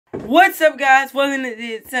What's up, guys? Welcome to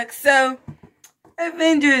this sucks. So,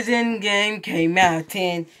 Avengers Endgame came out,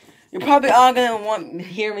 and you're probably all gonna want to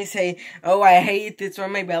hear me say, "Oh, I hate this," or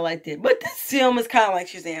maybe I liked it. But this film is kind of like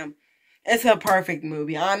Shazam. It's a perfect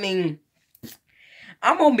movie. I mean,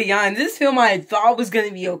 I'm gonna be honest. This film I thought was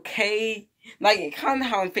gonna be okay, like kind of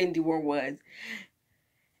how Infinity War was.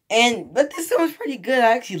 But this film was pretty good.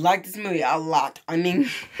 I actually like this movie a lot. I mean,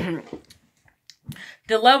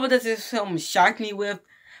 the level that this film shocked me with.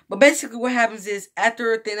 But basically what happens is,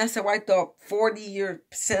 after Thanos wiped out 40%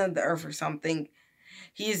 of the Earth or something,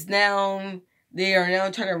 they are now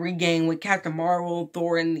trying to regain with Captain Marvel,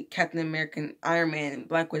 Thor, and Captain America, and Iron Man, and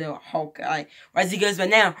Black Widow, Hawkeye, or as he goes by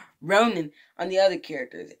now, Ronan, on the other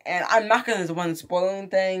characters. And I'm not going to want to spoil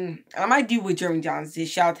anything. I might do what Jeremy Johns did.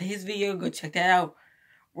 Shout out to his video, go check that out,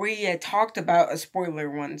 where he had talked about a spoiler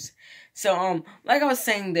once. So, like I was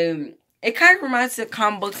saying, though, it kind of reminds me of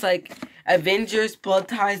comic books like Avengers, Blood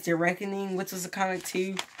Ties, The Reckoning, which was a comic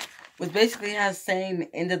too, which basically has the same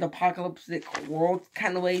end of the apocalyptic world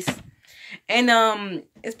kind of ways. And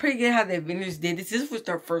it's pretty good how the Avengers did this. This was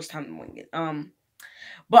their first time doing it.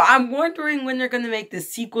 But I'm wondering when they're gonna make the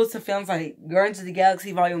sequels to films like Guardians of the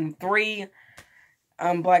Galaxy Volume 3,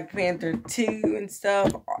 Black Panther 2 and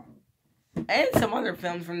stuff, and some other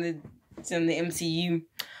films from the MCU.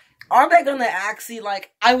 Are they gonna actually,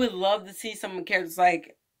 like, I would love to see some characters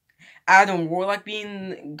like Adam Warlock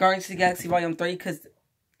being Guardians of the Galaxy Volume 3, because,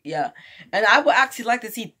 yeah. And I would actually like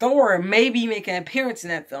to see Thor maybe make an appearance in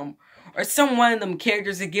that film. Or some one of them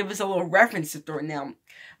characters that give us a little reference to Thor now,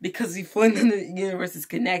 because the fun in the universe is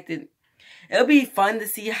connected. It'll be fun to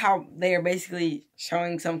see how they are basically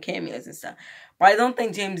showing some cameos and stuff. But I don't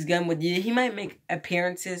think James Gunn would do it. He might make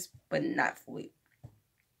appearances, but not fully.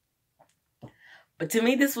 But to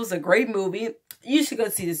me, this was a great movie. You should go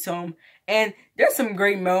see this film. And there's some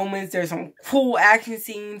great moments. There's some cool action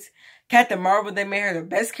scenes. Captain Marvel, they made her the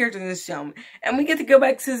best character in this film. And we get to go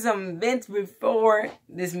back to some events before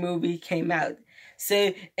this movie came out.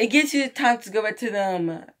 So it gives you the time to go back to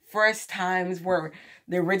them fresh times where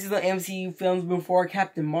the original MCU films before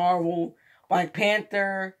Captain Marvel, Black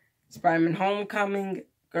Panther, Spider-Man Homecoming,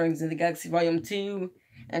 Guardians of the Galaxy Volume 2,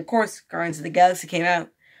 and of course, Guardians of the Galaxy came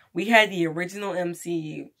out. We had the original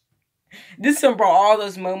MCU. This film brought all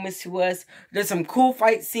those moments to us. There's some cool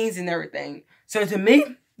fight scenes and everything. So to me,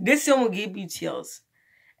 this film will give you chills.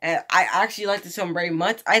 And I actually like this film very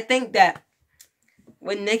much. I think that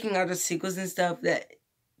when making other sequels and stuff, that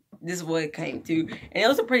this is what it came to. And it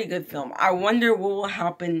was a pretty good film. I wonder what will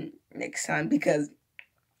happen next time, because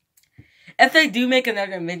if they do make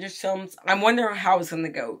another Avengers films, I'm wondering how it's going to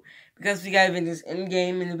go. Because we got Avengers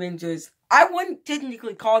Endgame and Avengers. I wouldn't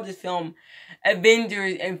technically call this film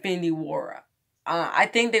Avengers Infinity War. I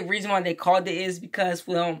think the reason why they called it is because,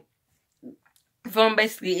 well, the film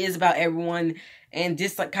basically is about everyone, and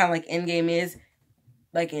just like kind of like Endgame is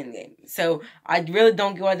like Endgame. So I really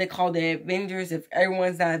don't get why they called it Avengers if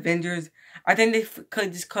everyone's not Avengers. I think they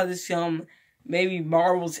could just call this film maybe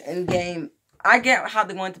Marvel's Endgame. I get how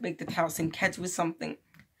they wanted to make the house and catch with something,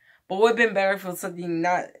 but would have been better for something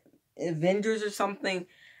not Avengers or something.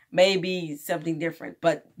 Maybe something different.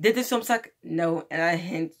 But did this film suck? No. And I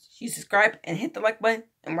hint you subscribe and hit the like button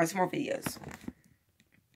and watch more videos.